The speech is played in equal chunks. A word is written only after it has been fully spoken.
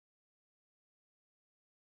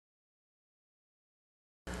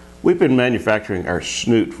We've been manufacturing our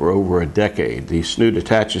Snoot for over a decade. The Snoot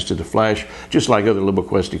attaches to the flash just like other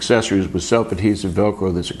LumiQuest accessories with self-adhesive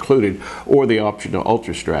Velcro that's included, or the optional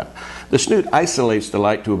Ultra Strap. The Snoot isolates the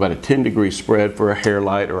light to about a 10-degree spread for a hair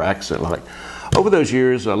light or accent light. Over those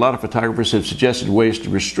years, a lot of photographers have suggested ways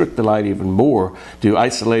to restrict the light even more, to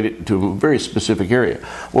isolate it to a very specific area.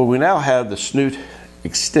 Well, we now have the Snoot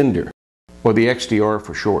Extender, or the XTR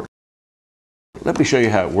for short. Let me show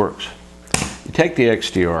you how it works. You take the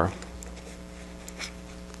XTR,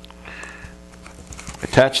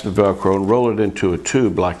 attach the Velcro and roll it into a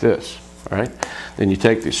tube like this. All right? Then you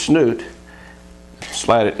take the Snoot,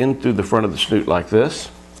 slide it in through the front of the Snoot like this,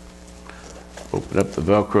 open up the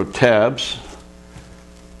Velcro tabs,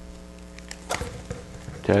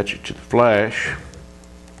 attach it to the flash,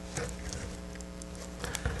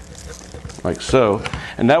 like so.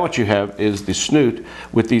 And now what you have is the Snoot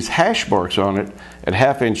with these hash marks on it at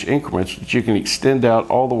half-inch increments that you can extend out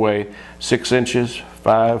all the way 6 inches,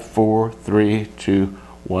 5, 4, 3, 2,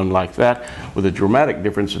 1, like that, with a dramatic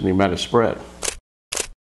difference in the amount of spread.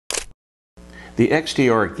 The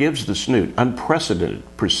XTR gives the Snoot unprecedented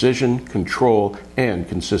precision, control, and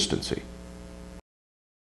consistency.